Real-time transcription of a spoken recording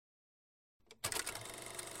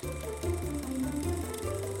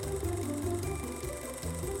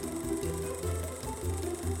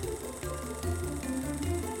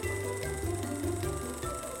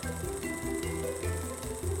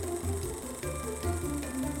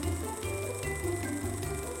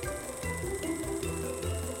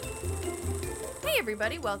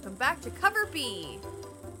everybody, welcome back to Cover B.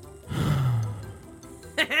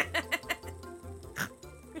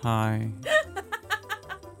 Hi.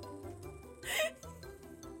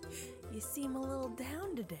 You seem a little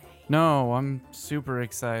down today. No, I'm super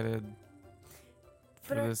excited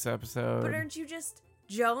for But this episode. But aren't you just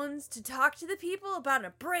Jones to talk to the people about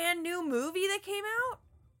a brand new movie that came out?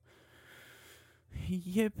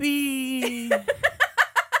 Yippee!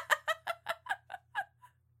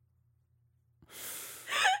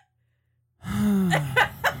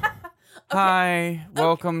 Hi,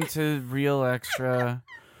 welcome to Real Extra.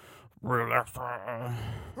 Real Extra.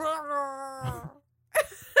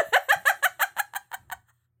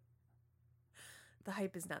 The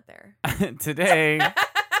hype is not there. Today,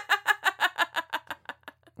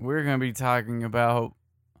 we're going to be talking about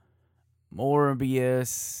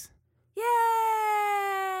Morbius.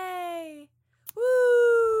 Yay!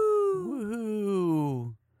 Woo!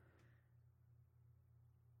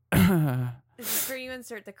 Woohoo! Is this where you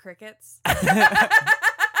insert the crickets?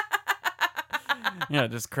 Yeah,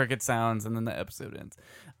 just cricket sounds and then the episode ends.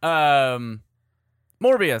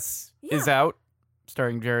 Morbius is out,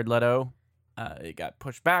 starring Jared Leto. It got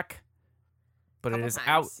pushed back, but it is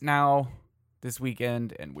out now this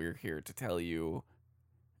weekend, and we're here to tell you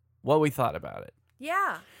what we thought about it.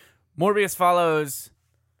 Yeah. Morbius follows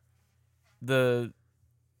the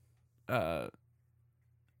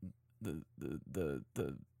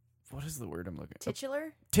what is the word I'm looking for?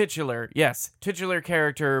 Titular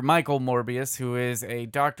character Michael Morbius, who is a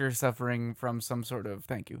doctor suffering from some sort of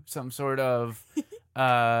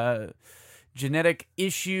genetic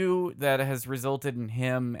issue that has resulted in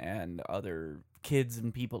him and other kids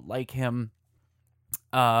and people like him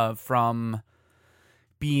from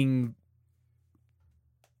being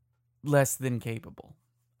less than capable.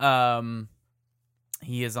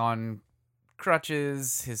 He is on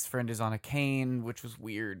crutches. His friend is on a cane, which was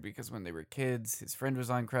weird because when they were kids, his friend was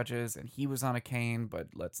on crutches and he was on a cane, but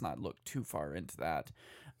let's not look too far into that.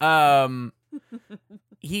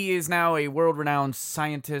 He is now a world-renowned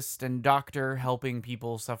scientist and doctor helping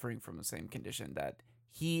people suffering from the same condition that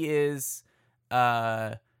he is.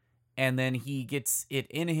 And then he gets it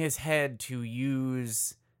in his head to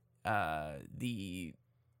use the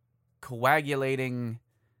coagulating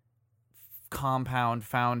compound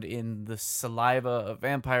found in the saliva of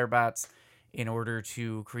vampire bats in order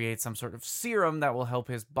to create some sort of serum that will help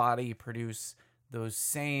his body produce those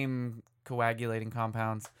same coagulating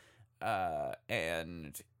compounds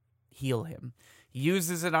and heal him. He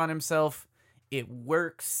uses it on himself. It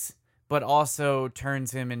works, but also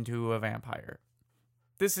turns him into a vampire.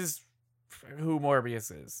 This is who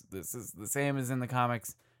Morbius is. This is the same as in the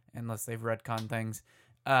comics, unless they've retconned things.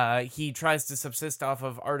 He tries to subsist off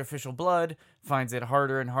of artificial blood, finds it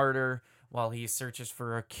harder and harder while he searches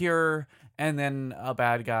for a cure, and then a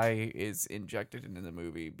bad guy is injected into the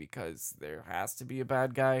movie because there has to be a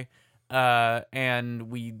bad guy,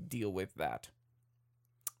 and we deal with that.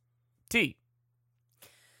 T,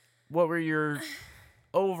 what were your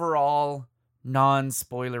overall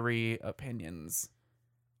non-spoilery opinions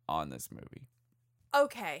on this movie?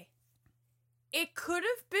 Okay. It could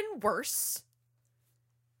have been worse.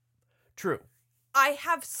 True. I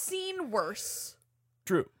have seen worse.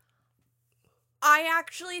 True. I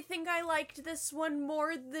actually think I liked this one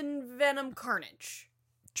more than Venom Carnage.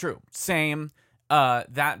 True. Same.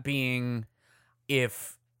 That being,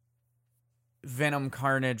 if Venom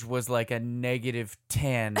Carnage was like a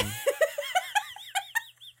 -10,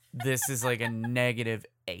 this is like a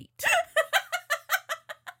 -8.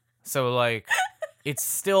 So, like, it's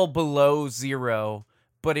still below 0,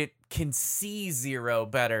 but it can see 0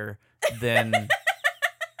 better than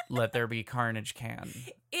Let There Be Carnage can.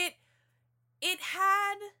 It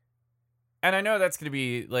had... And I know that's going to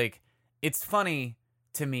be, like, it's funny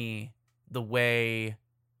to me the way...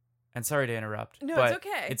 And sorry to interrupt. No, but it's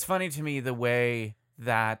okay. It's funny to me the way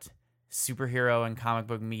that superhero and comic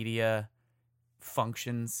book media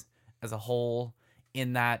functions as a whole,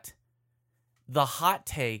 in that the hot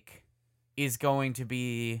take is going to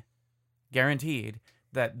be guaranteed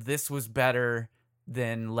that this was better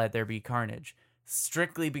than Let There Be Carnage,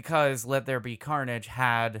 strictly because Let There Be Carnage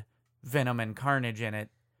had Venom and Carnage in it,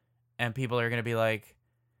 and people are going to be like,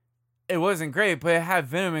 it wasn't great, but it had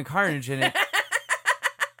Venom and Carnage in it.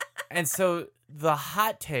 And so the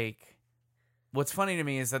hot take, what's funny to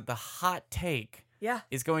me is that the hot take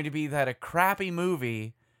is going to be that a crappy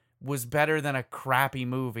movie was better than a crappy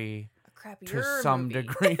movie to some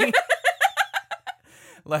degree.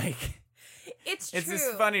 Like, it's true. It's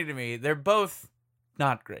just funny to me. They're both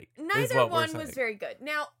not great. Neither one was very good.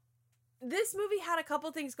 Now, this movie had a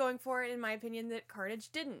couple things going for it, in my opinion, that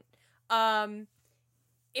Carnage didn't.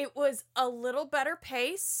 It was a little better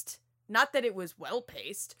paced. Not that it was well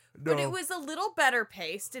paced, but it was a little better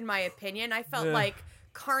paced, in my opinion. I felt like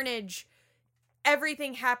Carnage,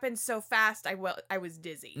 everything happened so fast, I was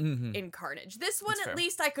dizzy in Carnage. This one, That's at fair.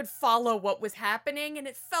 least I could follow what was happening, and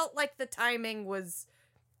it felt like the timing was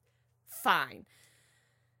fine.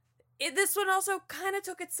 This one also kind of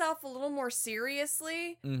took itself a little more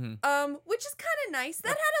seriously, which is kind of nice. That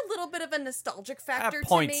had a little bit of a nostalgic factor That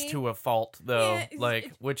points to me. to a fault, though, Yeah,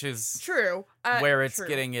 which is True. where it's true.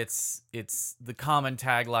 getting its the common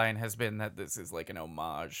tagline has been that this is like an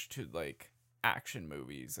homage to like action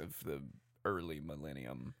movies of the early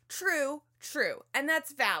millennium. True. And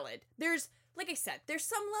that's valid. Like I said, there's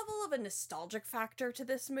some level of a nostalgic factor to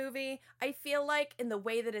this movie. I feel like in the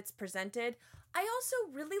way that it's presented. I also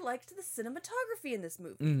really liked the cinematography in this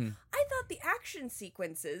movie. I thought the action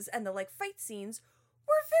sequences and the fight scenes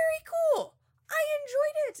were very cool. I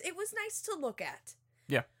enjoyed it. It was nice to look at.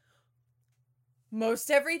 Yeah. Most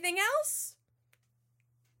everything else,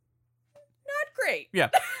 not great.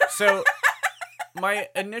 Yeah. So my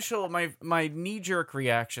initial my knee-jerk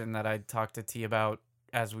reaction that I talked to T about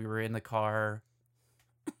as we were in the car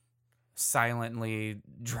silently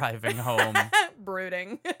driving home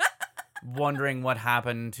Brooding. wondering what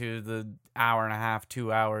happened to the hour and a half,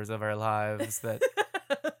 2 hours of our lives that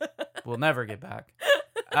we'll never get back.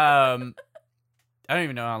 I don't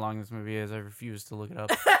even know how long this movie is. I refuse to look it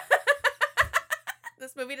up.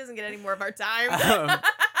 This movie doesn't get any more of our time.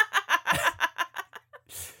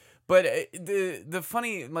 But the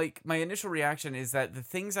funny, my initial reaction is that the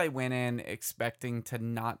things I went in expecting to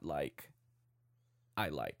not like, I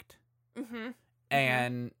liked.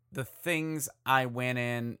 And the things I went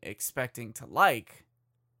in expecting to like,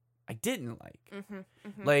 I didn't like.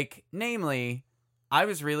 Like, namely, I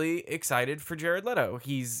was really excited for Jared Leto.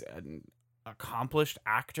 He's an accomplished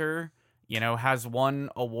actor, has won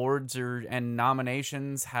awards and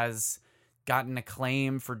nominations, has gotten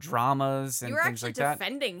acclaim for dramas and you were things actually like that.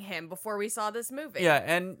 defending him before we saw this movie. Yeah,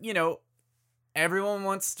 and, everyone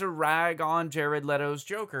wants to rag on Jared Leto's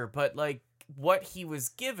Joker, but, what he was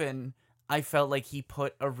given, I felt like he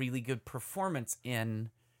put a really good performance in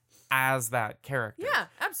as that character. Yeah,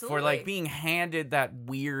 absolutely. For, being handed that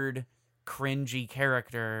weird, cringy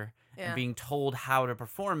character and being told how to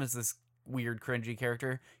perform as this weird, cringy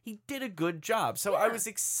character, he did a good job. So I was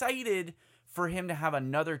excited for him to have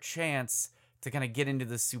another chance to kind of get into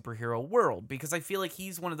the superhero world, because I feel like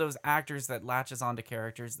he's one of those actors that latches onto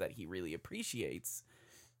characters that he really appreciates.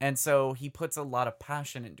 And so he puts a lot of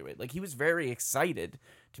passion into it. He was very excited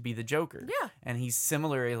to be the Joker. Yeah. And he's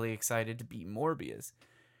similarly excited to be Morbius.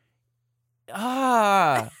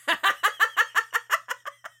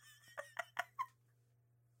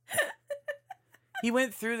 He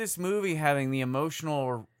went through this movie having the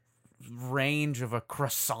emotional range of a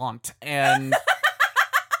croissant and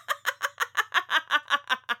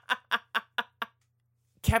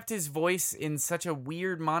kept his voice in such a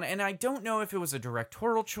weird and I don't know if it was a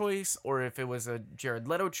directorial choice or if it was a Jared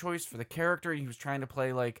Leto choice for the character. He was trying to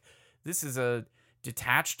play this is a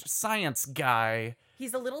detached science guy.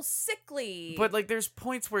 He's a little sickly. But there's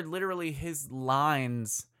points where literally his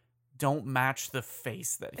lines don't match the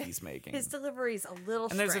face that he's making. His delivery's a little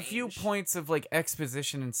And there's a few points of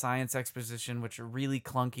exposition and science exposition which are really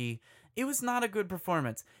clunky. It was not a good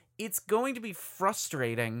performance. It's going to be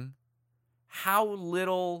frustrating how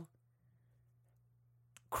little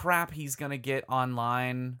crap he's gonna get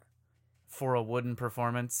online for a wooden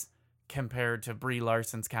performance compared to Brie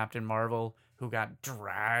Larson's Captain Marvel, who got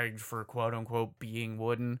dragged for quote-unquote being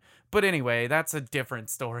wooden. But anyway, that's a different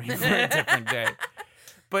story for a different day.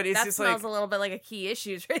 But it's that just smells a little bit like a key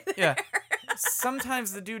issues right there. Yeah.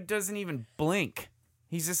 Sometimes the dude doesn't even blink.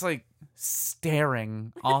 He's just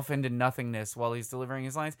staring off into nothingness while he's delivering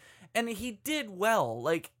his lines. And he did well.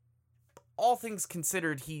 All things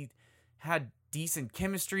considered, he had decent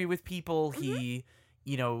chemistry with people. He,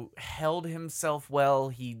 held himself well.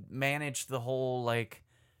 He managed the whole,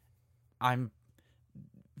 I'm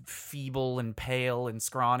feeble and pale and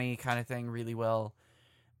scrawny kind of thing really well.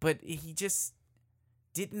 But he just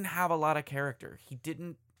didn't have a lot of character. He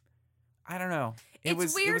didn't, I don't know. It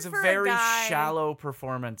was a very shallow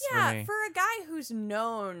performance for me. Yeah, for a guy who's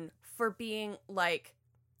known for being,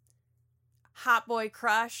 hot boy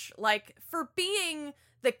crush, for being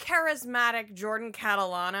the charismatic Jordan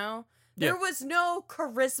Catalano, there was no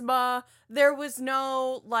charisma, there was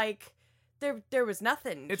no there was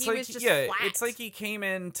nothing. It's he was just flat. It's like he came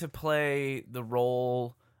in to play the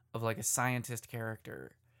role of a scientist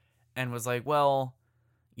character and was well,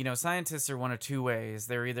 scientists are one of two ways.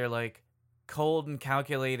 They're either cold and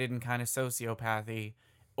calculated and kind of sociopathy,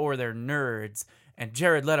 or they're nerds. and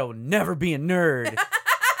Jared Leto will never be a nerd.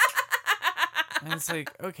 And it's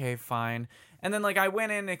like, okay, fine. And then, like, I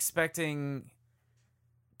went in expecting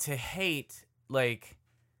to hate, like,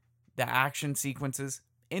 the action sequences.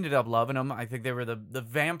 Ended up loving them. I think they were the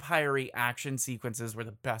vampire-y action sequences were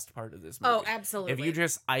the best part of this movie. Oh, absolutely. If you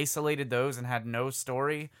just isolated those and had no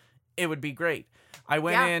story, it would be great. I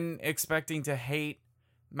went in expecting to hate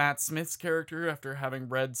Matt Smith's character after having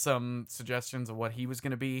read some suggestions of what he was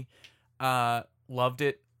going to be. Loved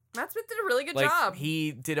it. Matt Smith did a really good job.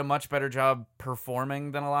 He did a much better job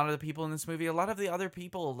performing than a lot of the people in this movie. A lot of the other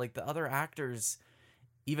people, like the other actors,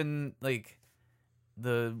 even like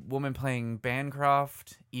the woman playing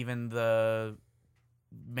Bancroft, even the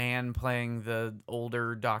man playing the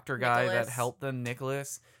older doctor guy that helped them,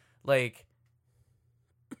 Nicholas, like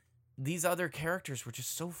these other characters were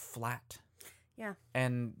just so flat. Yeah.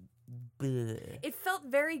 And bleh. It felt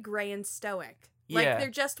very gray and stoic. Like, there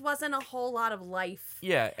just wasn't a whole lot of life.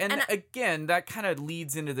 Yeah, and again, that kind of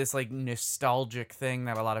leads into this, like, nostalgic thing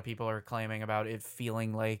that a lot of people are claiming about it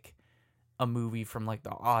feeling like a movie from, like, the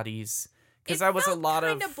aughties. Because that was a lot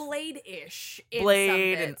of... kind of Blade-ish.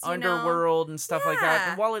 Blade and Underworld and stuff like that.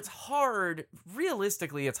 And while it's hard,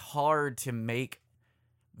 realistically, it's hard to make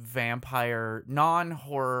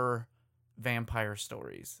non-horror vampire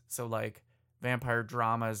stories. So, like, vampire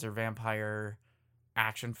dramas or vampire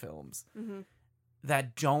action films. Mm-hmm.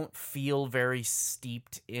 That don't feel very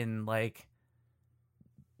steeped in, like,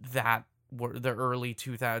 that the early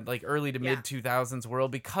 2000s, like early to mid 2000s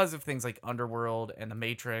world, because of things like Underworld and The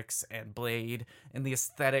Matrix and Blade and the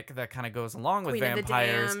aesthetic that kind of goes along with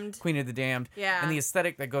vampires, Queen of the Damned, and the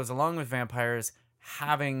aesthetic that goes along with vampires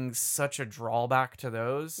having such a drawback to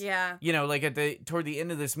those. Yeah. You know, like toward the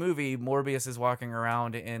end of this movie, Morbius is walking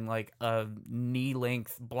around in like a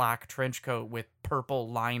knee-length black trench coat with purple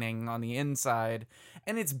lining on the inside,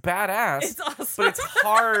 and it's badass. It's awesome. But it's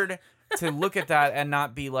hard to look at that and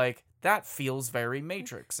not be like, that feels very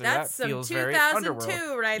Matrix, or that's that feels very Underworld. That's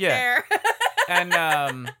some 2002 right there.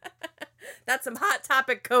 And that's some Hot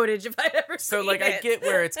Topic codage if I'd ever seen it. So like I get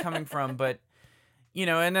where it's coming from, but you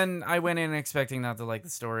know, and then I went in expecting not to like the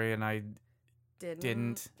story, and I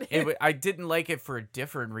didn't. I didn't like it for a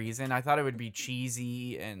different reason. I thought it would be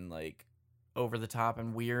cheesy and like over the top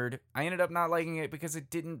and weird. I ended up not liking it because it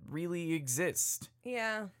didn't really exist.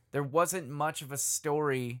 Yeah. There wasn't much of a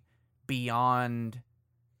story beyond,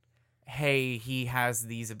 hey, he has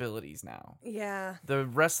these abilities now. Yeah. The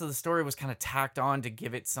rest of the story was kind of tacked on to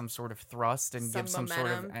give it some sort of thrust and give some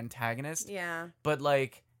sort of antagonist. Yeah. But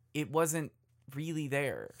like, it wasn't really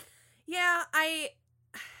there. Yeah,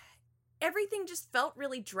 everything just felt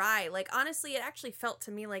really dry. Like, honestly, it actually felt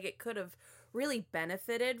to me like it could have really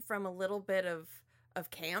benefited from a little bit of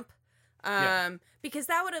camp. Because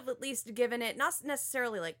that would have at least given it not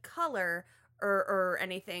necessarily like color or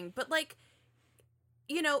anything, but like,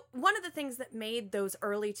 you know, one of the things that made those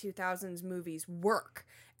early 2000s movies work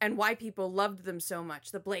and why people loved them so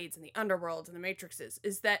much, the Blades and the Underworlds and the Matrixes,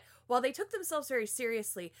 is that while they took themselves very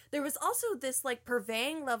seriously, there was also this like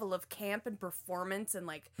purveying level of camp and performance and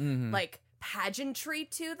like pageantry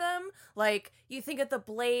to them. Like, you think of the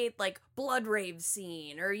Blade like blood rave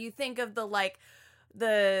scene, or you think of the like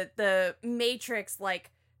the Matrix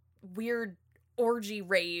like weird orgy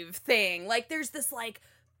rave thing. Like, there's this like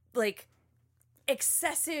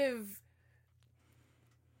excessive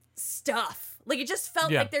stuff. Like, it just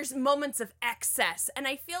felt like there's moments of excess. And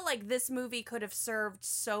I feel like this movie could have served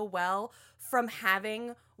so well from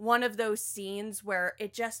having one of those scenes where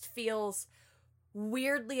it just feels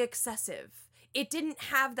weirdly excessive. It didn't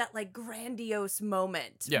have that, like, grandiose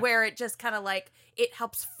moment where it just kind of, like, it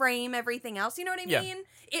helps frame everything else. You know what I mean?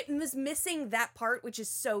 It was missing that part, which is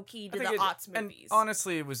so key to the aughts movies. And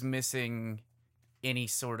honestly, it was missing any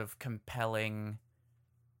sort of compelling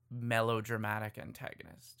melodramatic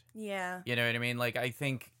antagonist. Yeah. You know what I mean? Like, I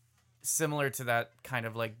think similar to that kind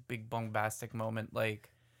of like big bombastic moment,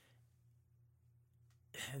 like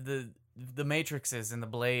the Matrixes and the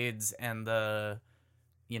Blades and the,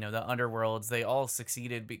 you know, the Underworlds, they all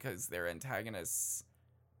succeeded because their antagonists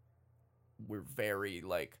were very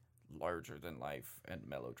like larger than life and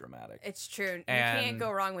melodramatic. It's true. And you can't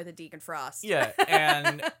go wrong with a Deacon Frost. Yeah,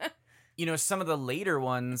 and you know, some of the later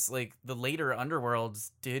ones, like the later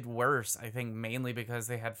Underworlds, did worse, I think, mainly because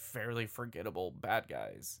they had fairly forgettable bad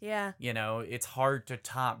guys. Yeah. You know, it's hard to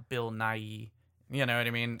top Bill Nighy. You know what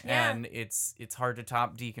I mean? Yeah. And it's hard to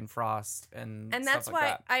top Deacon Frost and that's stuff like why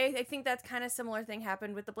that. I think that's kind of similar thing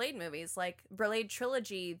happened with the Blade movies. Like, Blade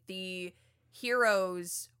trilogy, the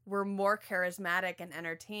heroes were more charismatic and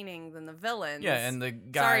entertaining than the villains. Yeah, and the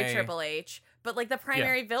guy... Sorry, Triple H. but like the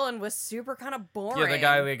primary villain was super kind of boring. Yeah, the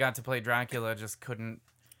guy they got to play Dracula just couldn't.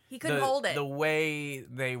 He couldn't hold it. The way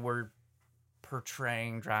they were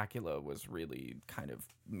portraying Dracula was really kind of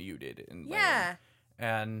muted and lame.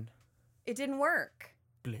 And it didn't work.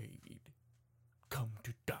 Blade, come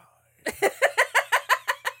to die.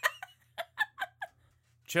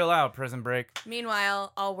 Chill out, Prison Break.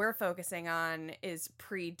 Meanwhile, all we're focusing on is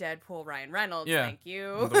pre-Deadpool Ryan Reynolds. Yeah. Thank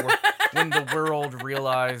you. When the world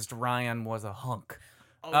realized Ryan was a hunk.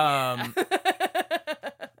 But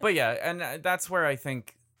yeah, and that's where I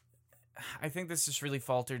think this just really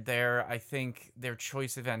faltered there. I think their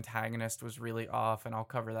choice of antagonist was really off, and I'll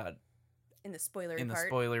cover that in the spoilery the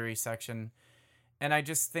spoilery section. And I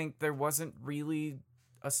just think there wasn't really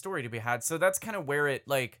a story to be had. So that's kind of where it,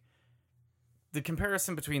 like, the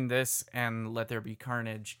comparison between this and Let There Be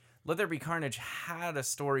Carnage. Let There Be Carnage had a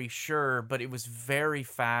story, sure, but it was very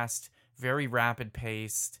fast, very rapid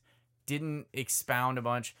paced, didn't expound a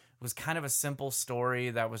bunch. It was kind of a simple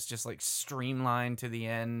story that was just like streamlined to the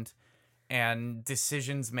end, and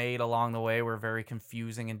decisions made along the way were very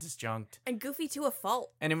confusing and disjunct. And goofy to a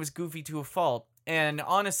fault. And it was goofy to a fault. And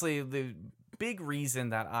honestly, the big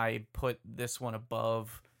reason that I put this one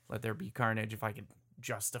above Let There Be Carnage, if I could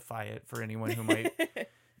justify it for anyone who might,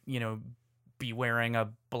 be wearing a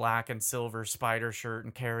black and silver spider shirt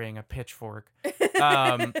and carrying a pitchfork.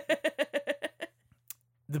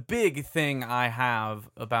 The big thing I have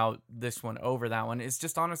about this one over that one is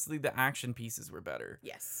just honestly the action pieces were better.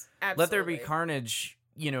 Yes, absolutely. Let There Be Carnage,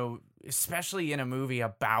 especially in a movie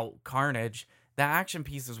about Carnage, the action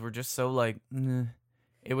pieces were just so like,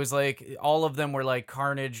 it was like all of them were like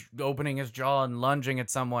Carnage opening his jaw and lunging at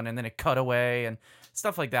someone, and then it cut away and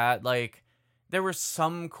stuff like that. Like, there were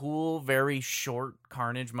some cool, very short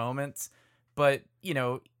Carnage moments, but,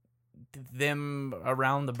 them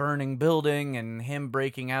around the burning building and him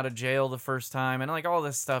breaking out of jail the first time and like all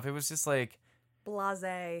this stuff, it was just like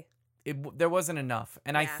blasé. There wasn't enough.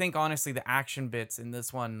 And I think honestly the action bits in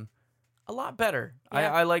this one a lot better.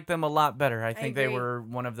 I like them a lot better. I think they were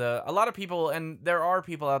a lot of people, and there are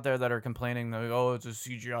people out there that are complaining that, oh, it's a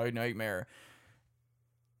CGI nightmare.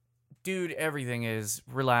 Dude, everything is.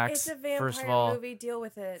 Relax. It's a vampire movie. Deal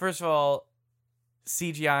with it. First of all,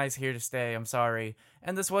 CGI is here to stay. I'm sorry.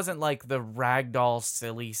 And this wasn't like the ragdoll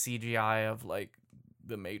silly CGI of like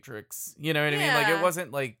The Matrix. You know what I mean? Like, it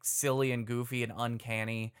wasn't like silly and goofy and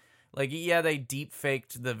uncanny. Like, yeah, they deep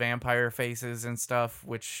faked the vampire faces and stuff,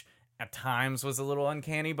 which at times was a little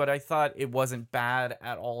uncanny, but I thought it wasn't bad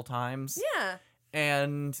at all times. Yeah.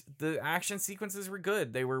 And the action sequences were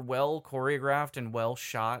good. They were well choreographed and well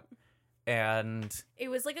shot. And it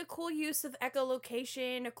was like a cool use of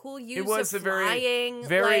echolocation, a cool use of flying.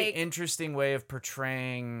 Very interesting way of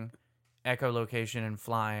portraying echolocation and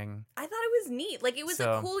flying. I thought it was neat. Like, it was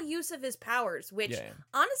a cool use of his powers, which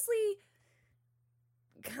honestly,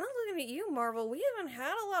 kind of looking at you, Marvel, we haven't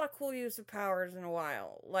had a lot of cool use of powers in a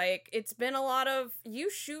while. Like, it's been a lot of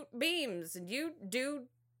you shoot beams and you do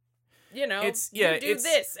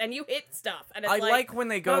this and you hit stuff, and it's I like when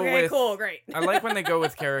they go okay, with cool, great. I like when they go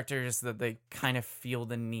with characters that they kind of feel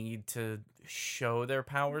the need to show their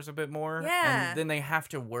powers a bit more. Yeah. And then they have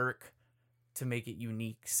to work to make it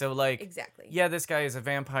unique. So like, exactly. Yeah, this guy is a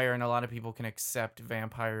vampire, and a lot of people can accept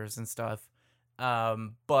vampires and stuff.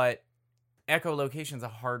 But echolocation's a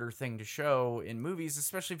harder thing to show in movies,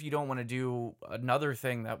 especially if you don't want to do another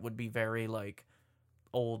thing that would be very like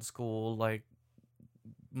old school, like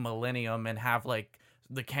Millennium, and have like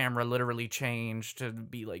the camera literally change to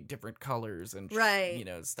be like different colors and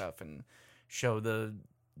stuff, and show the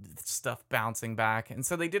stuff bouncing back. And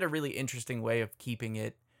so they did a really interesting way of keeping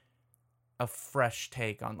it a fresh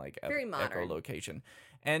take on like very modern echolocation.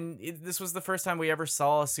 And this was the first time we ever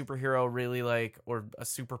saw a superhero really like, or a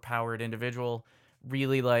super powered individual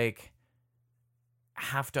really like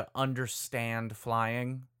have to understand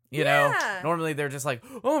flying. You know, normally they're just like,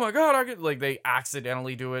 oh my God, I could, like, they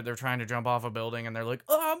accidentally do it. They're trying to jump off a building and they're like,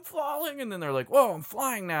 oh, I'm falling. And then they're like, whoa, I'm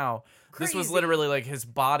flying now. Crazy. This was literally like his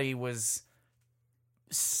body was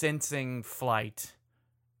sensing flight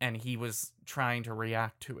and he was trying to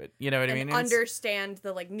react to it. You know what I mean? Understand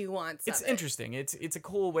the like nuance. It's interesting. It's a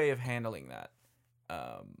cool way of handling that.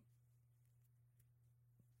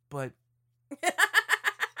 But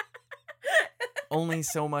only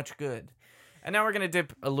so much good. And now we're going to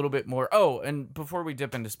dip a little bit more. Oh, and before we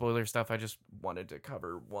dip into spoiler stuff, I just wanted to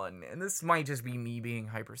cover one. And this might just be me being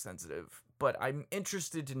hypersensitive, but I'm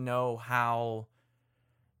interested to know how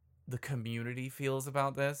the community feels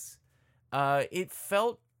about this. It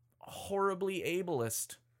felt horribly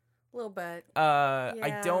ableist. A little bit.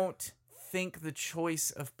 I don't think the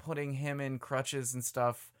choice of putting him in crutches and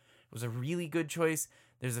stuff was a really good choice.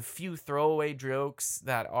 There's a few throwaway jokes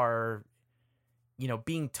that are,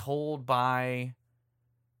 being told by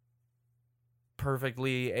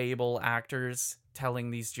perfectly able actors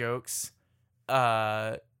telling these jokes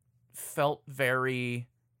felt very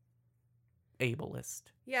ableist.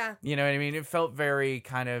 Yeah. You know what I mean? It felt very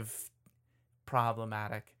kind of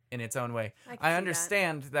problematic in its own way. I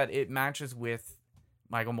understand that it matches with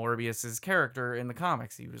Michael Morbius's character in the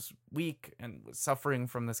comics. He was weak and was suffering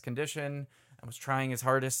from this condition and was trying his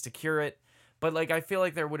hardest to cure it. But like, I feel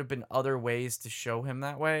like there would have been other ways to show him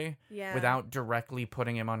that way without directly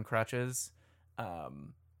putting him on crutches. That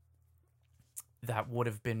would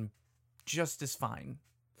have been just as fine.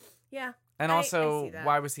 Yeah. And also, I see that.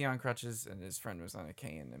 why was he on crutches and his friend was on a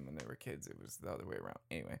cane? And when they were kids, it was the other way around.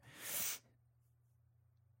 Anyway,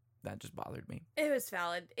 that just bothered me. It was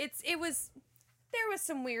valid. There was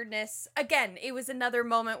some weirdness. Again, it was another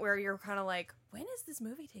moment where you're kind of like, when is this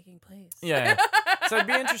movie taking place? Yeah. So I'd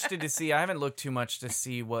be interested to see. I haven't looked too much to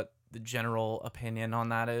see what the general opinion on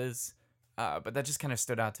that is. But that just kind of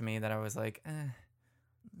stood out to me that I was like,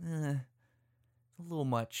 a little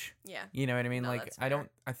much. Yeah. You know what I mean? No, like, that's fair.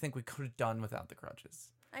 I think we could have done without the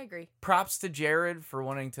crutches. I agree. Props to Jared for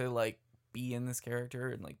wanting to, like, be in this character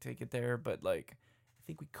and, like, take it there. But, like, I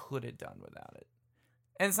think we could have done without it.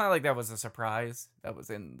 And it's not like that was a surprise. That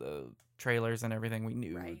was in the trailers and everything. We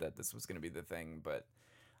knew that this was going to be the thing. But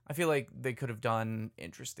I feel like they could have done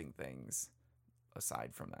interesting things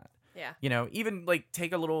aside from that. Yeah. Even like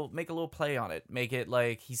make a little play on it. Make it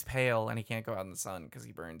like he's pale and he can't go out in the sun because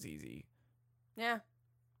he burns easy. Yeah.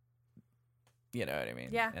 You know what I mean?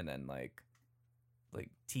 Yeah. And then like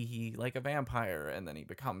Teehee like a vampire, and then he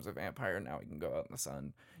becomes a vampire. And now he can go out in the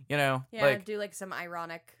sun. Yeah. Like, do like some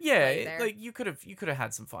ironic. yeah. play there. Like you could have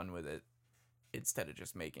had some fun with it instead of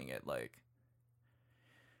just making it like,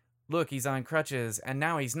 look, he's on crutches and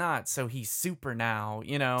now he's not, so he's super now,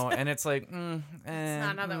 and it's like, That's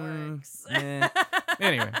not how that works.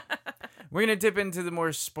 Anyway, we're going to dip into the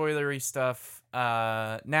more spoilery stuff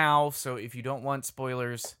now, so if you don't want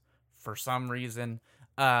spoilers for some reason,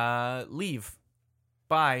 leave.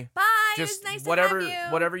 Bye. Bye. Just it was nice whatever, to have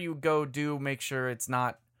you. whatever you go do, make sure it's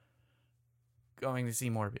not going to see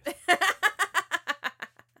Morbius.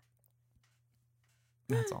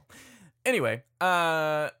 That's all. Anyway,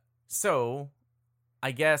 so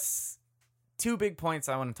I guess 2 big points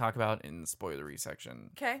I want to talk about in the spoilery section.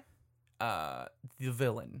 Okay. The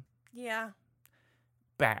villain. Yeah.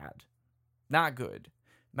 Bad. Not good.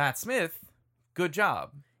 Matt Smith, good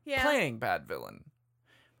job. Yeah. Playing bad villain.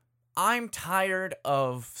 I'm tired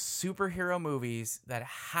of superhero movies that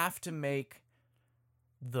have to make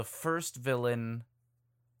the first villain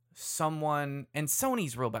someone, and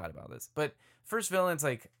Sony's real bad about this, but first villain's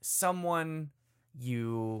like someone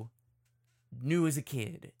you knew as a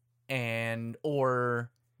kid or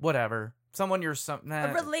whatever. Someone you're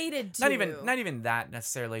related to. Not even that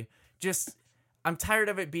necessarily. Just I'm tired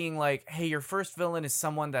of it being like, hey, your first villain is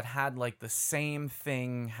someone that had like the same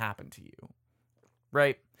thing happen to you.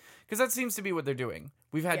 Right? Because that seems to be what they're doing.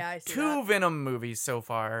 We've had 2 Venom movies so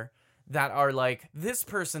far that are like, this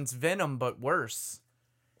person's Venom but worse.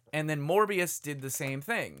 And then Morbius did the same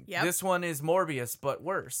thing. Yep. This one is Morbius but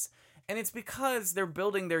worse. And it's because they're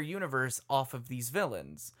building their universe off of these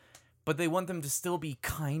villains. But they want them to still be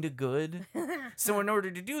kind of good. So in order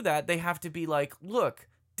to do that, they have to be like, look,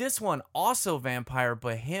 this one also vampire,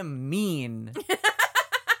 but him mean.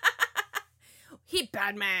 He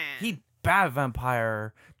bad man. He bad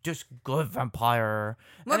vampire, just good vampire.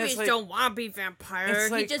 Morbius like, don't want to be vampire.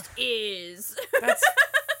 Like, he just is. That's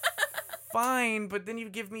fine, but then you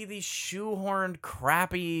give me these shoehorned,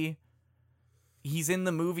 crappy, he's in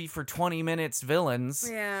the movie for 20 minutes villains.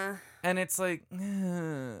 Yeah. And it's like,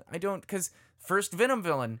 I don't, because first Venom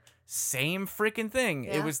villain, same freaking thing.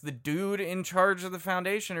 Yeah. It was the dude in charge of the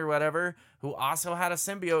Foundation or whatever who also had a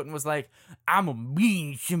symbiote and was like, I'm a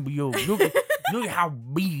mean symbiote. Look how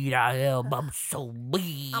mean I am. I'm so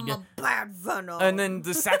mean. I'm a bad Venom. And then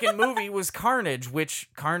the second movie was Carnage, which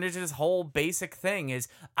Carnage's whole basic thing is,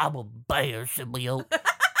 I'm a bad symbiote.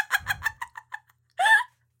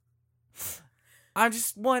 I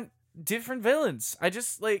just want different villains. I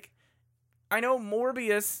just, like, I know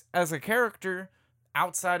Morbius as a character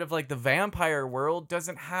outside of, like, the vampire world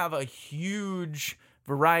doesn't have a huge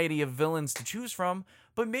variety of villains to choose from,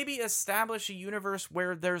 but maybe establish a universe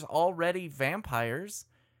where there's already vampires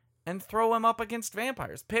and throw them up against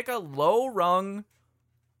vampires. Pick a low-rung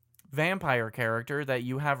vampire character that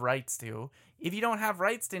you have rights to. If you don't have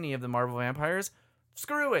rights to any of the Marvel vampires,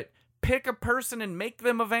 screw it. Pick a person and make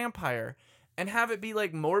them a vampire. And have it be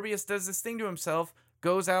like Morbius does this thing to himself,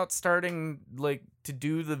 goes out starting like to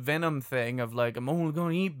do the Venom thing of like, I'm only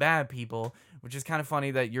going to eat bad people, which is kind of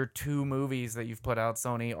funny that your 2 movies that you've put out,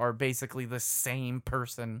 Sony, are basically the same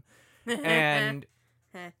person. And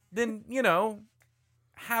then,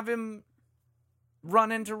 have him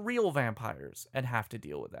run into real vampires and have to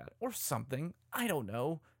deal with that or something. I don't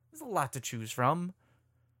know. There's a lot to choose from.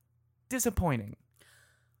 Disappointing.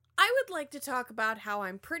 I would like to talk about how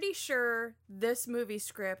I'm pretty sure this movie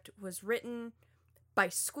script was written by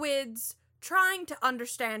squids trying to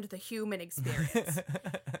understand the human experience.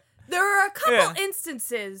 There are a couple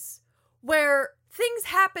instances where things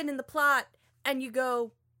happen in the plot and you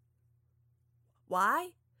go, why?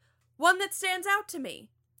 One that stands out to me.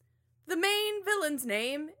 The main villain's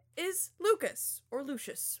name is Lucas or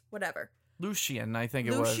Lucius, whatever. Lucian, I think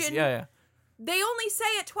it was. Yeah. They only say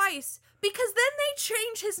it twice because then they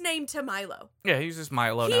change his name to Milo. Yeah, he's just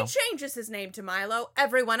Milo now. He changes his name to Milo.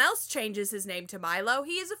 Everyone else changes his name to Milo.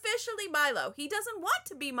 He is officially Milo. He doesn't want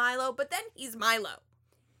to be Milo, but then he's Milo.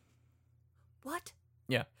 What?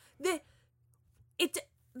 Yeah. The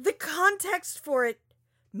context for it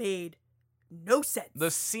made no sense.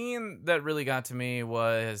 The scene that really got to me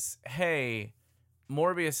was, hey,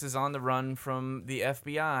 Morbius is on the run from the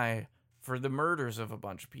FBI for the murders of a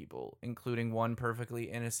bunch of people, including one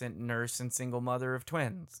perfectly innocent nurse and single mother of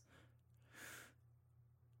twins.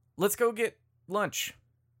 Let's go get lunch.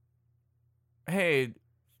 Hey,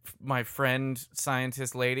 my friend,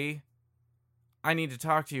 scientist lady, I need to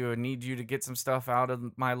talk to you and need you to get some stuff out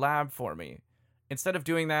of my lab for me. Instead of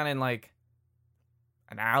doing that in, like,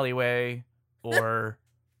 an alleyway or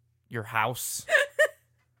your house,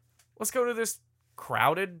 let's go to this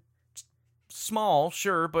crowded, small,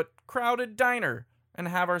 sure, but crowded diner and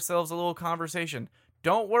have ourselves a little conversation.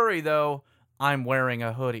 Don't worry, though, I'm wearing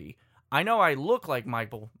a hoodie. I know I look like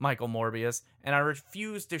Michael Morbius, and I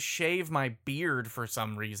refuse to shave my beard for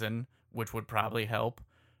some reason, which would probably help.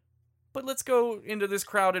 But let's go into this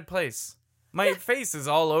crowded place. My face is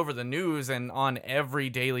all over the news and on every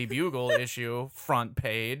Daily Bugle issue, front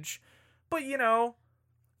page. But,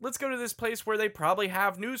 let's go to this place where they probably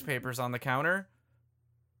have newspapers on the counter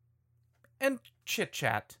and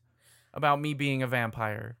chit-chat about me being a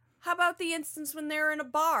vampire. How about the instance when they're in a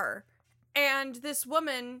bar and this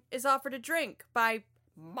woman is offered a drink by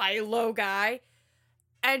Milo guy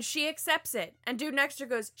and she accepts it and dude next to her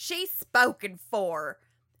goes, she's spoken for.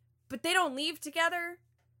 But they don't leave together.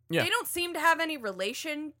 Yeah. They don't seem to have any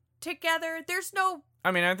relation together. There's no...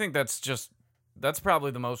 I mean, I think that's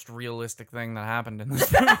probably the most realistic thing that happened in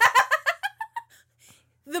this movie.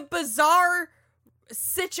 The bizarre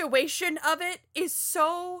situation of it is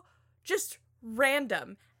so just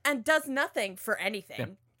random and does nothing for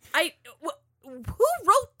anything. Yeah. Who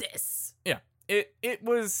wrote this? Yeah. It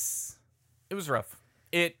was rough.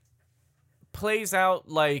 It plays out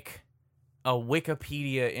like a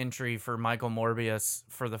Wikipedia entry for Michael Morbius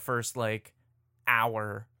for the first,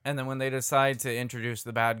 hour. And then when they decide to introduce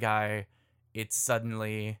the bad guy, it's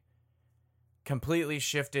suddenly completely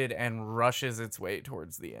shifted and rushes its way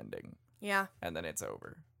towards the ending. Yeah. And then it's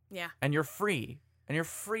over. Yeah. And you're free. And you're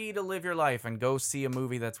free to live your life and go see a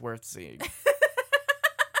movie that's worth seeing.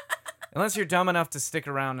 Unless you're dumb enough to stick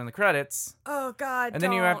around in the credits. Oh, God, And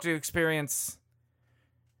then you have to experience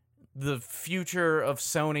the future of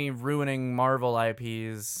Sony ruining Marvel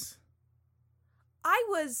IPs.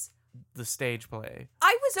 The stage play.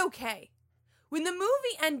 I was okay. When the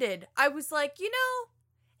movie ended, I was like, it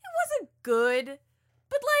wasn't good,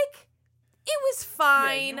 but, it was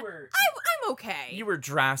fine. Yeah, I'm okay. You were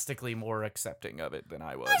drastically more accepting of it than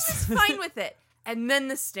I was. I was fine with it. And then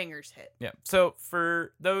the stingers hit. Yeah. So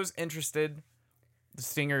for those interested, the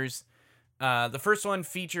stingers, the first one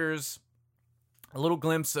features a little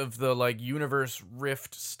glimpse of the universe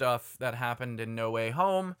rift stuff that happened in No Way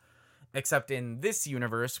Home, except in this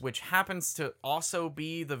universe, which happens to also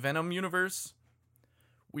be the Venom universe.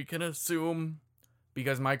 We can assume,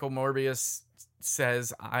 because Michael Morbius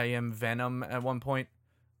says, I am Venom at one point,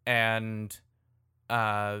 and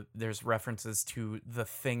there's references to the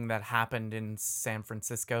thing that happened in San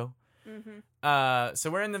Francisco. Mm-hmm.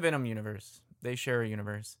 So we're in the Venom universe. They share a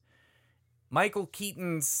universe. Michael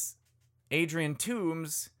Keaton's Adrian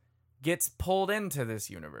Toomes gets pulled into this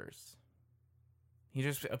universe. He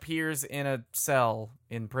just appears in a cell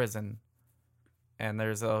in prison, and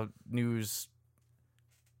there's a news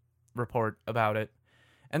report about it.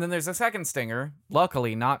 And then there's a second stinger,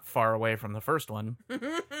 luckily not far away from the first one,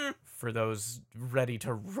 for those ready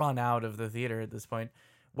to run out of the theater at this point,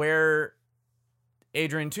 where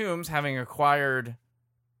Adrian Toomes, having acquired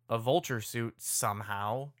a vulture suit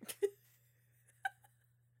somehow,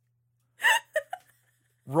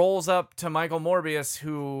 rolls up to Michael Morbius,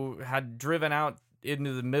 who had driven out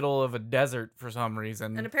into the middle of a desert for some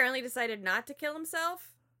reason. And apparently decided not to kill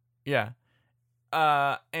himself. Yeah.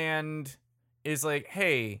 And is like,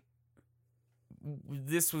 hey,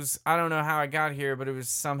 this was, I don't know how I got here, but it was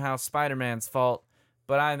somehow Spider-Man's fault.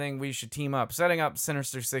 But I think we should team up. Setting up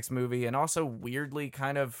Sinister Six movie, and also weirdly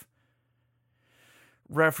kind of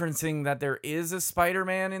referencing that there is a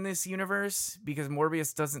Spider-Man in this universe, because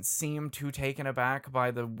Morbius doesn't seem too taken aback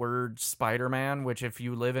by the word Spider-Man, which if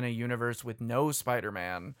you live in a universe with no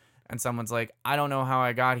Spider-Man, and someone's like, I don't know how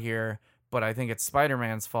I got here, but I think it's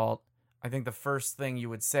Spider-Man's fault, I think the first thing you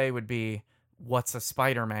would say would be, what's a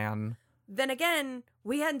Spider-Man? Then again,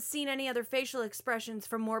 we hadn't seen any other facial expressions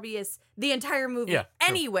from Morbius the entire movie Yeah, true.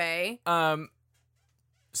 anyway.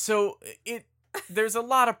 So there's a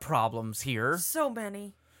lot of problems here. So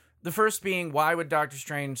many. The first being, why would Doctor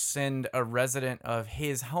Strange send a resident of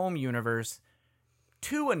his home universe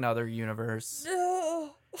to another universe?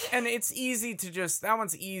 And it's easy to just, that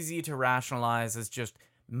one's easy to rationalize as just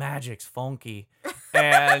magic's funky.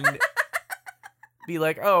 And be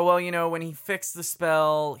like, oh, well, you know, when he fixed the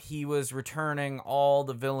spell, he was returning all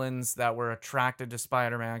the villains that were attracted to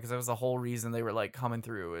Spider-Man, because that was the whole reason they were, like, coming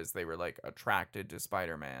through, is they were, like, attracted to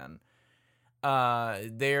Spider-Man.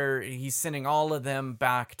 He's sending all of them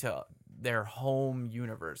back to their home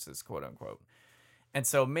universes, quote unquote. And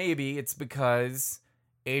so maybe it's because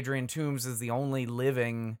Adrian Toomes is the only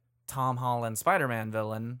living Tom Holland Spider-Man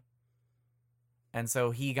villain, and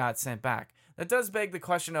so he got sent back. That does beg the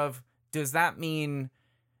question of, does that mean,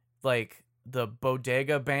 like, the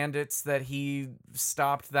Bodega Bandits that he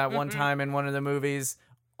stopped that one time in one of the movies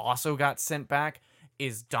also got sent back?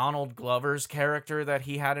 Is Donald Glover's character that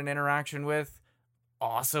he had an interaction with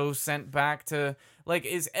also sent back to, like,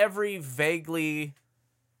 is every vaguely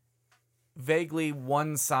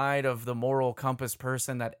one side of the moral compass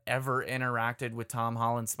person that ever interacted with Tom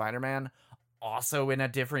Holland Spider-Man also in a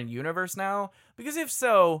different universe now? Because if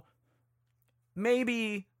so,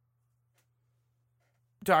 maybe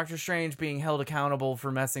Doctor Strange being held accountable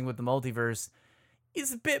for messing with the multiverse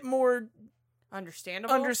is a bit more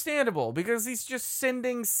understandable, because he's just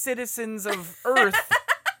sending citizens of Earth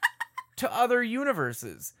to other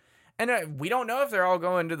universes. And we don't know if they're all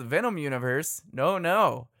going to the Venom universe.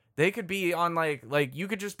 No. They could be on, like you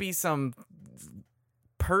could just be some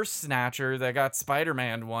purse snatcher that got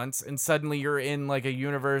Spider-Man once, and suddenly you're in, like, a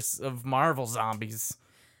universe of Marvel zombies.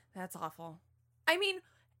 That's awful. I mean,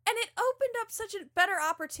 and it opened up such a better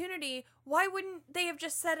opportunity. Why wouldn't they have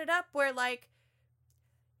just set it up where, like,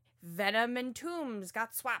 Venom and Toomes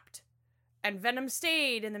got swapped, and Venom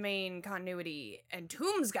stayed in the main continuity, and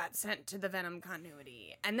Toomes got sent to the Venom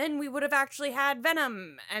continuity, and then we would have actually had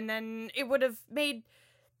Venom, and then it would have made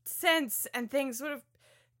sense, and things would have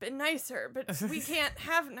been nicer, but we can't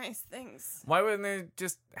have nice things. Why wouldn't they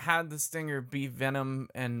just had the stinger be Venom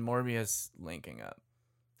and Morbius linking up?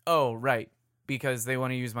 Oh, right. Because they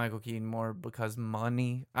want to use Michael Keaton more because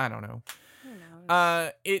money? I don't know. Who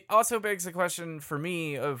knows? It also begs the question for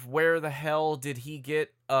me of where the hell did he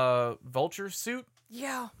get a Vulture suit?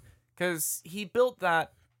 Yeah. Because he built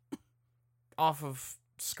that off of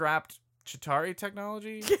scrapped Chitauri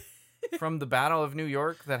technology from the Battle of New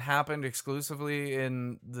York that happened exclusively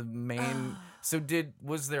in the main... So did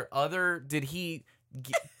he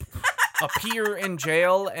appear in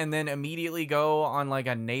jail and then immediately go on, like,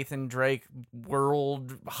 a Nathan Drake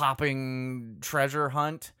world hopping treasure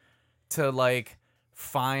hunt to, like,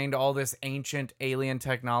 find all this ancient alien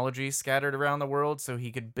technology scattered around the world so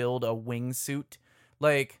he could build a wingsuit?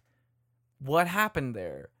 Like, what happened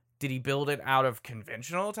there? Did he build it out of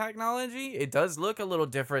conventional technology? It does look a little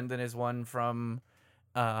different than his one from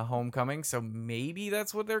Homecoming, so maybe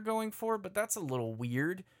that's what they're going for, but that's a little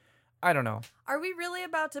weird. I don't know. Are we really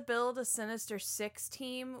about to build a Sinister Six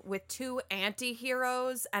team with two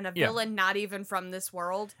anti-heroes and a villain not even from this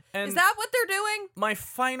world? And is that what they're doing? My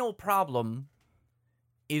final problem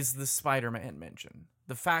is the Spider-Man mention.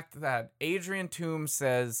 The fact that Adrian Toomes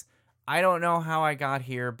says, I don't know how I got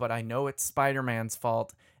here, but I know it's Spider-Man's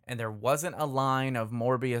fault. And there wasn't a line of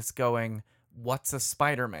Morbius going, what's a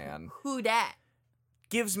Spider-Man? Who dat?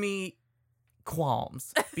 Gives me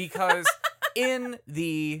qualms. Because in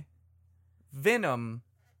the Venom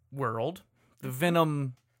world, the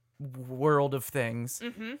Venom world of things,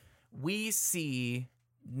 we see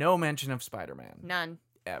no mention of Spider-Man. None.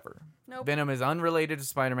 Ever. Nope. Venom is unrelated to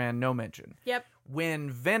Spider-Man, no mention. Yep. When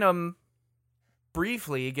Venom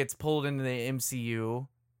briefly gets pulled into the MCU,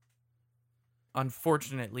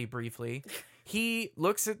 unfortunately briefly, he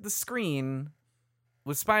looks at the screen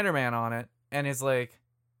with Spider-Man on it and is like,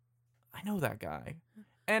 I know that guy.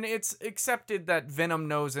 And it's accepted that Venom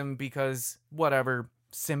knows him because, whatever,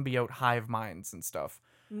 symbiote hive minds and stuff.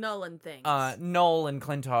 Nolan things. Null and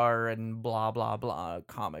Clintar and blah, blah, blah,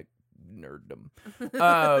 comic nerddom.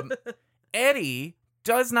 Eddie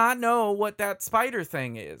does not know what that spider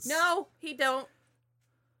thing is. No, he don't.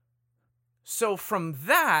 So from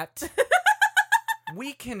that,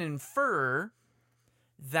 we can infer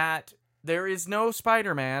that there is no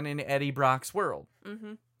Spider-Man in Eddie Brock's world.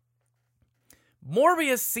 Mm-hmm.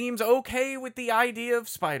 Morbius seems okay with the idea of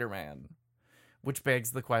Spider-Man, which begs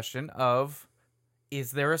the question of,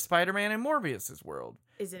 is there a Spider-Man in Morbius's world?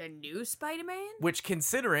 Is it a new Spider-Man? Which,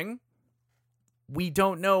 considering we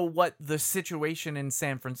don't know what the situation in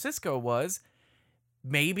San Francisco was,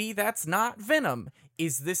 maybe that's not Venom.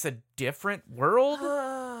 Is this a different world?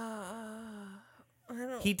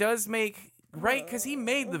 He does make... Right? Because he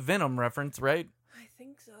made the Venom reference, right? I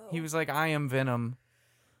think so. He was like, I am Venom.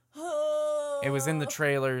 It was in the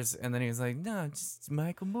trailers, and then he was like, no, just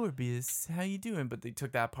Michael Morbius. How you doing? But they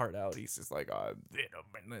took that part out. He's just like, oh, Venom.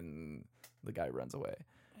 And then the guy runs away.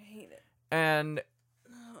 I hate it. And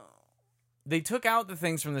they took out the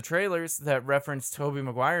things from the trailers that referenced Tobey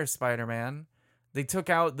Maguire's Spider-Man. They took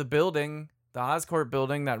out the building, the Oscorp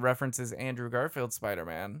building that references Andrew Garfield's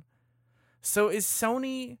Spider-Man. So is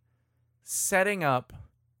Sony setting up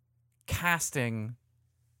casting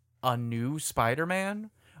a new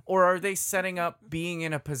Spider-Man? Or are they setting up being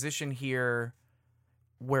in a position here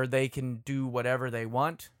where they can do whatever they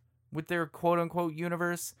want with their quote-unquote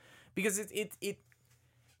universe? Because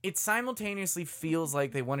it simultaneously feels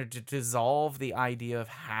like they wanted to dissolve the idea of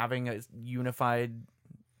having a unified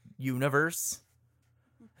universe,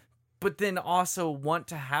 but then also want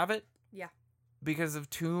to have it. Yeah. Because of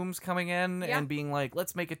Toomes coming in Yeah. and being like,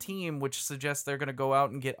 let's make a team, which suggests they're going to go out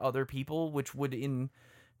and get other people, which would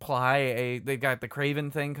imply they've got the Craven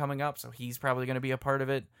thing coming up, so he's probably going to be a part of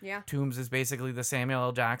it. Yeah. Toomes is basically the Samuel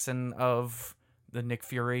L. Jackson of the Nick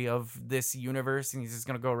Fury of this universe, and he's just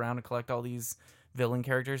going to go around and collect all these villain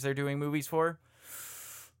characters they're doing movies for.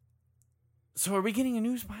 So are we getting a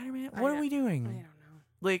new Spider-Man? What are we doing? I don't know.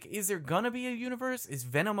 Like, is there going to be a universe? Is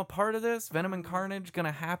Venom a part of this? Venom and Carnage going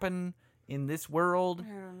to happen in this world? I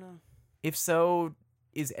don't know. If so,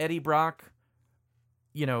 is Eddie Brock,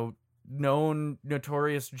 known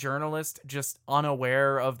notorious journalist, just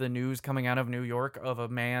unaware of the news coming out of New York of a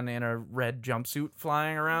man in a red jumpsuit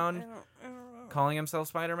flying around calling himself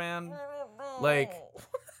Spider-Man? Like,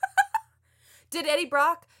 did Eddie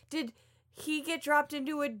Brock, did he get dropped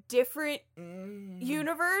into a different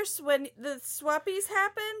universe when the swappies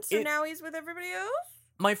happened? So now he's with everybody else?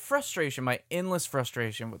 my endless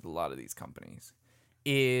frustration with a lot of these companies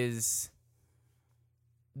is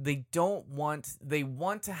they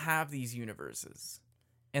want to have these universes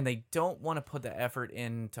and they don't want to put the effort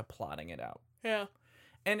into plotting it out. Yeah.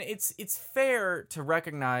 And it's fair to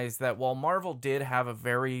recognize that while Marvel did have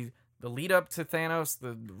the lead up to Thanos,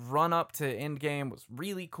 the run up to Endgame was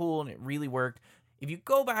really cool and it really worked. If you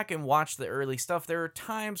go back and watch the early stuff, there are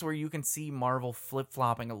times where you can see Marvel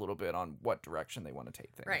flip-flopping a little bit on what direction they want to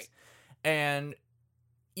take things. Right. And,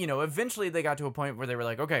 eventually they got to a point where they were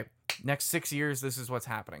like, okay, next 6 years, this is what's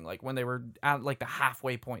happening. Like, when they were at, like, the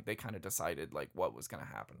halfway point, they kind of decided, like, what was going to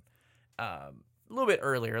happen. A little bit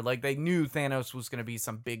earlier, like, they knew Thanos was going to be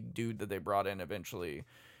some big dude that they brought in eventually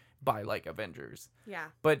by, like, Avengers. Yeah.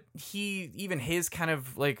 But even his kind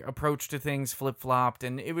of, like, approach to things flip-flopped,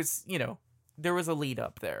 and it was, there was a lead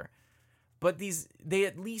up there. But they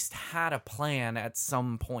at least had a plan at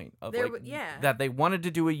some point of that they wanted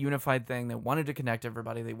to do a unified thing. They wanted to connect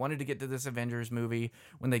everybody. They wanted to get to this Avengers movie.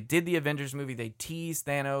 When they did the Avengers movie, they teased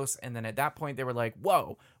Thanos. And then at that point, they were like,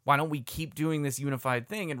 whoa, why don't we keep doing this unified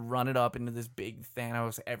thing and run it up into this big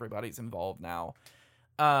Thanos? Everybody's involved now.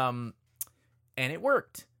 And it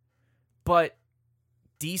worked. But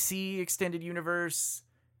DC Extended Universe,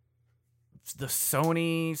 the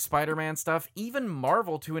Sony Spider-Man stuff, even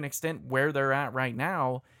Marvel to an extent where they're at right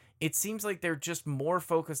now, it seems like they're just more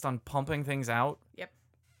focused on pumping things out. Yep.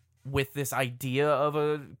 With this idea of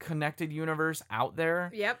a connected universe out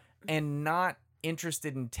there. Yep. And not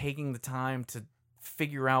interested in taking the time to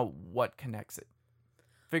figure out what connects it.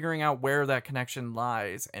 Figuring out where that connection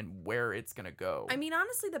lies and where it's going to go. I mean,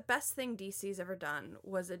 honestly, the best thing DC's ever done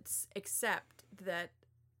was accept that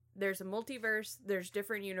there's a multiverse, there's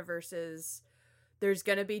different universes, there's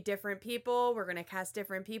going to be different people, we're going to cast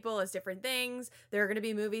different people as different things, there are going to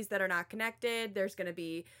be movies that are not connected, there's going to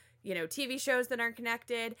be, TV shows that aren't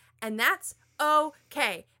connected, and that's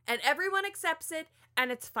okay. And everyone accepts it,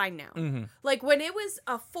 and it's fine now. Mm-hmm. Like, when it was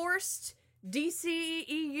a forced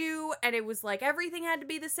DCEU, and it was like everything had to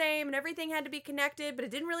be the same and everything had to be connected, but it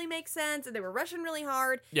didn't really make sense, and they were rushing really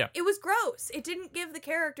hard. Yeah. It was gross. It didn't give the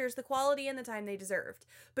characters the quality and the time they deserved.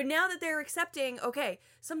 But now that they're accepting, okay,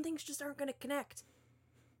 some things just aren't going to connect.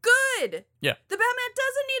 Good! Yeah. The Batman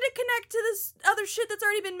doesn't need to connect to this other shit that's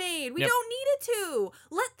already been made. We don't need it to.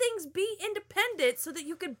 Let things be independent so that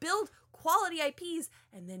you could build quality IPs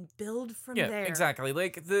and then build from there. Yeah, exactly.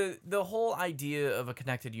 Like the whole idea of a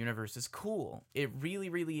connected universe is cool. It really,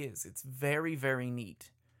 really is. It's very, very neat.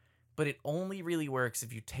 But it only really works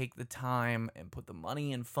if you take the time and put the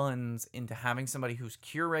money and funds into having somebody who's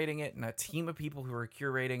curating it and a team of people who are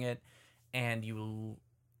curating it, and you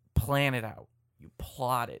plan it out. You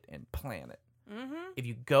plot it and plan it. Mm-hmm. If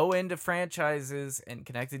you go into franchises and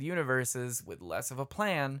connected universes with less of a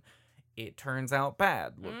plan, it turns out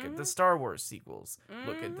bad. Look at the Star Wars sequels.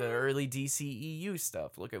 Look at the early DCEU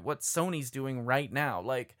stuff. Look at what Sony's doing right now.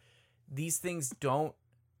 Like, these things don't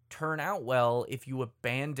turn out well if you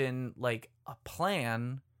abandon, like, a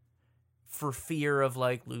plan for fear of,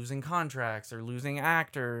 like, losing contracts or losing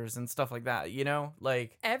actors and stuff like that, you know?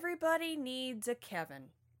 Like, everybody needs a Kevin.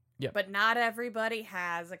 Yeah. But not everybody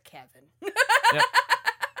has a Kevin. Yep.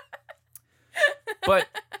 But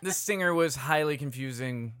the Stinger was highly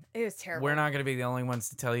confusing. It was terrible. We're not going to be the only ones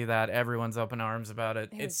to tell you that. Everyone's up in arms about it.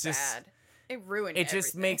 It It's was just bad. It ruined it just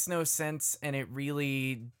everything. makes no sense, and it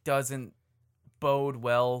really doesn't bode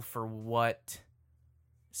well for what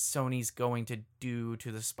Sony's going to do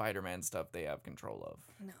to the Spider-Man stuff they have control of.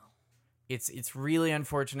 No. It's really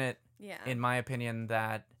unfortunate, Yeah. in my opinion,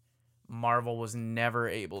 that Marvel was never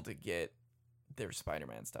able to get their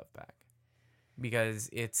Spider-Man stuff back, because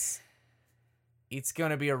it's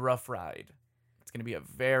going to be a rough ride. It's going to be a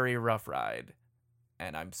very rough ride,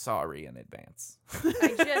 and I'm sorry in advance.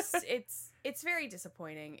 It's very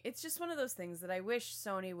disappointing. It's just one of those things that I wish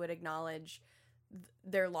Sony would acknowledge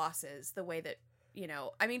their losses the way that, you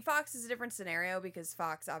know, I mean, Fox is a different scenario because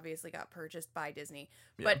Fox obviously got purchased by Disney,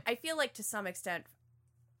 but I feel like to some extent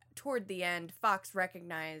toward the end, Fox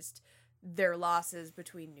recognized their losses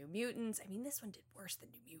between New Mutants. I mean, this one did worse than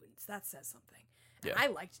New Mutants. That says something. And I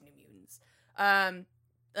liked New Mutants.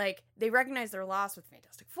 Like, they recognized their loss with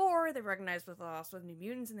Fantastic Four. They recognized their loss with New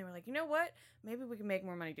Mutants, and they were like, you know what? Maybe we can make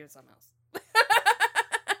more money doing something else.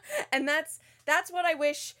 And that's what I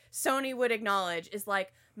wish Sony would acknowledge, is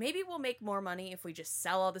like, maybe we'll make more money if we just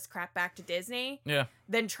sell all this crap back to Disney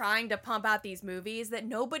than trying to pump out these movies that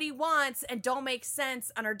nobody wants and don't make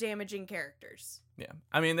sense and are damaging characters. Yeah.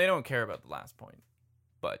 I mean, they don't care about the last point.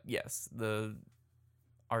 But yes,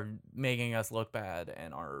 are making us look bad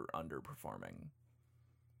and are underperforming.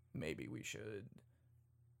 Maybe we should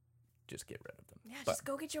just get rid of them. Yeah, But just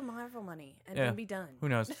go get your Marvel money and Yeah. then be done. who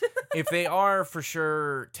knows? If they are for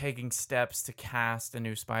sure taking steps to cast a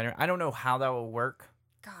new Spider, I don't know how that will work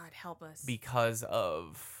God help us. because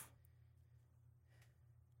of,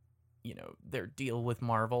 you know, their deal with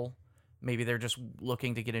Marvel. Maybe they're just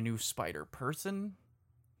looking to get a new Spider person.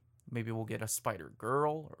 Maybe we'll get a Spider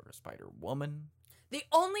Girl or a Spider Woman. The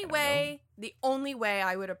only way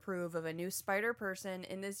I would approve of a new Spider person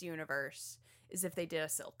in this universe is if they did a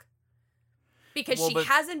Silk. Because she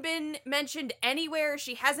hasn't been mentioned anywhere.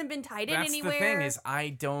 She hasn't been tied in anywhere. That's the thing is, I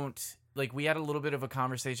don't, like, we had a little bit of a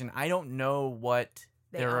conversation. I don't know what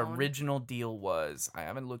their original deal was. I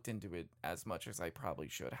haven't looked into it as much as I probably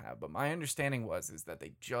should have. But my understanding is that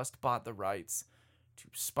they just bought the rights to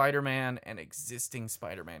Spider-Man and existing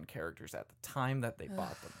Spider-Man characters at the time that they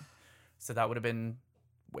bought them. So that would have been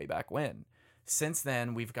way back when. Since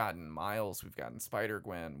then, we've gotten Miles, we've gotten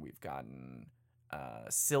Spider-Gwen, we've gotten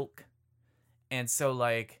Silk. And so,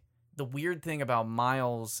 like, the weird thing about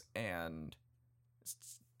Miles and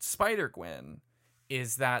Spider-Gwen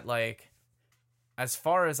is that, like, as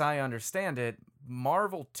far as I understand it,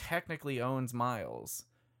 Marvel technically owns Miles,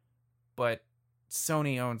 but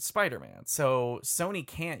Sony owns Spider-Man. So Sony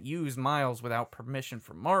can't use Miles without permission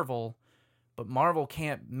from Marvel, but Marvel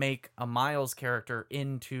can't make a Miles character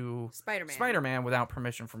into Spider-Man without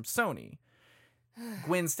permission from Sony.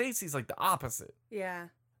 Gwen Stacy's like the opposite. Yeah.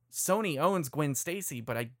 Sony owns Gwen Stacy,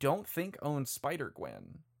 but I don't think owns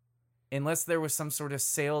Spider-Gwen. Unless there was some sort of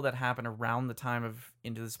sale that happened around the time of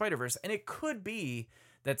Into the Spider-Verse. And it could be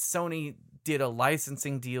that Sony did a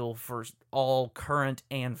licensing deal for all current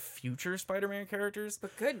and future Spider-Man characters.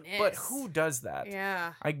 But goodness. But who does that?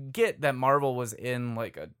 Yeah. I get that Marvel was in,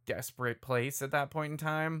 like, a desperate place at that point in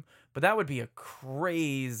time, but that would be a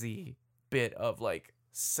crazy bit of, like,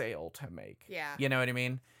 sale to make. Yeah. You know what I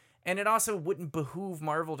mean? And it also wouldn't behoove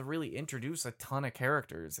Marvel to really introduce a ton of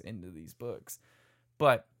characters into these books.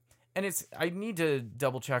 But, and I need to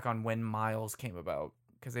double check on when Miles came about,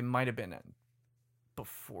 because it might have been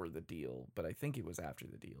before the deal, but I think it was after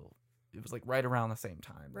the deal. It was like right around the same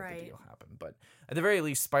time that the deal happened. But at the very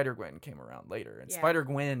least, Spider-Gwen came around later. And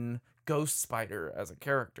Spider-Gwen, Ghost Spider as a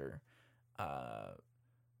character,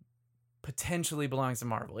 potentially belongs to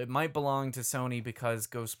Marvel. It might belong to Sony because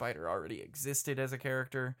Ghost Spider already existed as a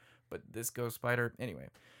character, but this Ghost Spider... Anyway.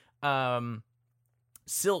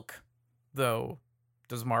 Silk, though.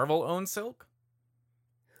 Does Marvel own Silk?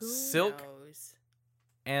 Who Silk knows?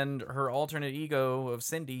 And her alternate ego of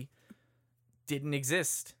Cindy didn't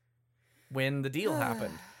exist when the deal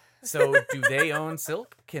happened. So do they own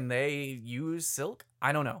Silk? Can they use Silk?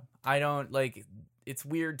 I don't know. I don't like, it's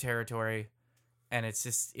weird territory, and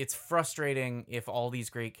it's frustrating if all these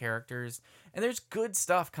great characters, and there's good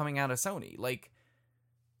stuff coming out of Sony. Like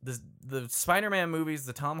the Spider-Man movies,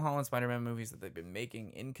 the Tom Holland Spider-Man movies that they've been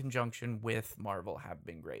making in conjunction with Marvel have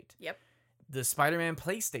been great. Yep. The Spider-Man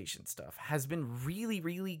PlayStation stuff has been really,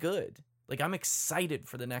 really good. Like, I'm excited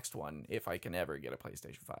for the next one if I can ever get a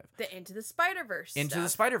PlayStation 5. The Into the Spider-Verse the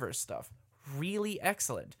Spider-Verse stuff. Really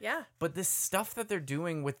excellent. Yeah. But this stuff that they're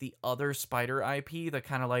doing with the other Spider IP, the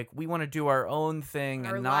kind of like, we want to do our own thing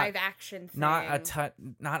our and live action thing.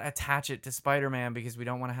 not attach it to Spider-Man because we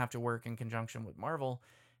don't want to have to work in conjunction with Marvel,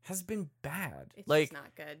 has been bad. It's like, just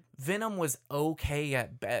not good. Venom was okay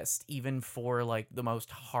at best, even for like the most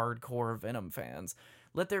hardcore Venom fans.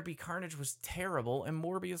 Let There Be Carnage was terrible, and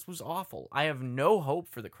Morbius was awful. I have no hope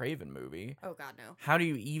for the Kraven movie. Oh, God, no. How do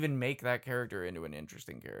you even make that character into an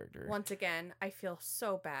interesting character? Once again, I feel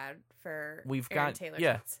so bad for Aaron Taylor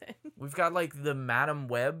Johnson. We've got, like, the Madam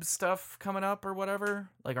Web stuff coming up or whatever.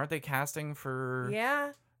 Like, aren't they casting for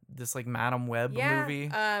this, like, Madam Web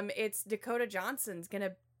movie? It's Dakota Johnson's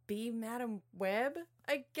gonna be Madam Web,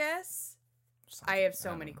 I guess. Something. I have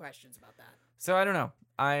so many questions about that. So, I don't know.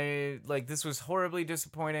 This was horribly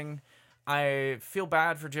disappointing. I feel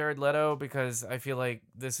bad for Jared Leto because I feel like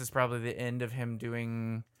this is probably the end of him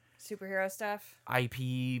doing superhero stuff,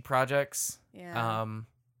 IP projects. Yeah.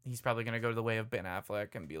 He's probably going to go to the way of Ben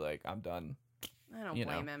Affleck and be like, I'm done. I don't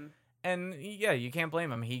blame him. And yeah, you can't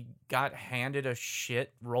blame him. He got handed a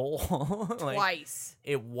shit role. Twice.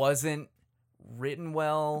 It wasn't written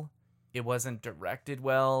well. It wasn't directed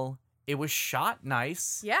well. It was shot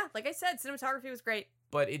nice. Yeah, like I said, cinematography was great.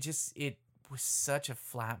 But it was such a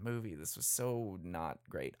flat movie. This was so not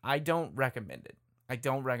great. I don't recommend it. I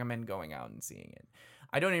don't recommend going out and seeing it.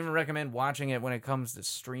 I don't even recommend watching it when it comes to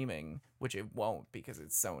streaming, which it won't because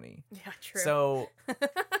it's Sony. Yeah, true. So That's a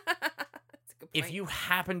good point. if you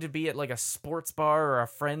happen to be at like a sports bar or a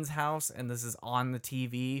friend's house and this is on the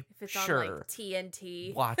TV, if it's sure, on like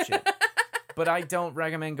TNT, watch it. But I don't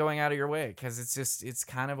recommend going out of your way because it's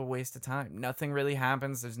kind of a waste of time. Nothing really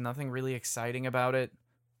happens. There's nothing really exciting about it.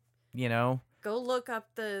 You know? Go look up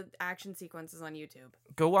the action sequences on YouTube.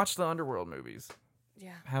 Go watch the Underworld movies.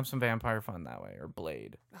 Yeah. Have some vampire fun that way. Or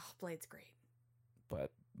Blade. Oh, Blade's great.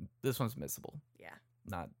 But this one's missable. Yeah.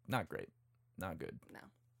 Not great. Not good. No.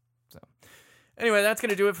 So, anyway, that's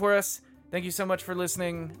going to do it for us. Thank you so much for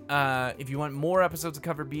listening. If you want more episodes of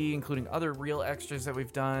Cover B, including other real extras that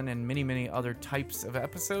we've done and many, many other types of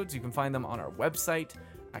episodes, you can find them on our website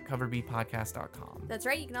at coverbpodcast.com. That's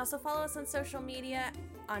right. You can also follow us on social media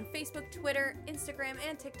on Facebook, Twitter, Instagram,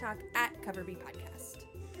 and TikTok at Cover B Podcast.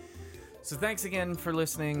 So thanks again for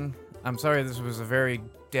listening. I'm sorry this was a very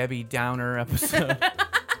Debbie Downer episode.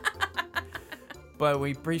 But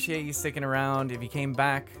we appreciate you sticking around. If you came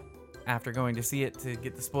back after going to see it to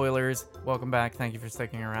get the spoilers, welcome back. Thank you for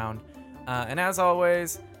sticking around. And as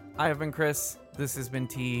always, I have been Chris. This has been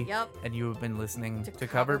T. Yep. And you have been listening to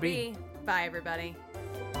Cover B. Bye, everybody.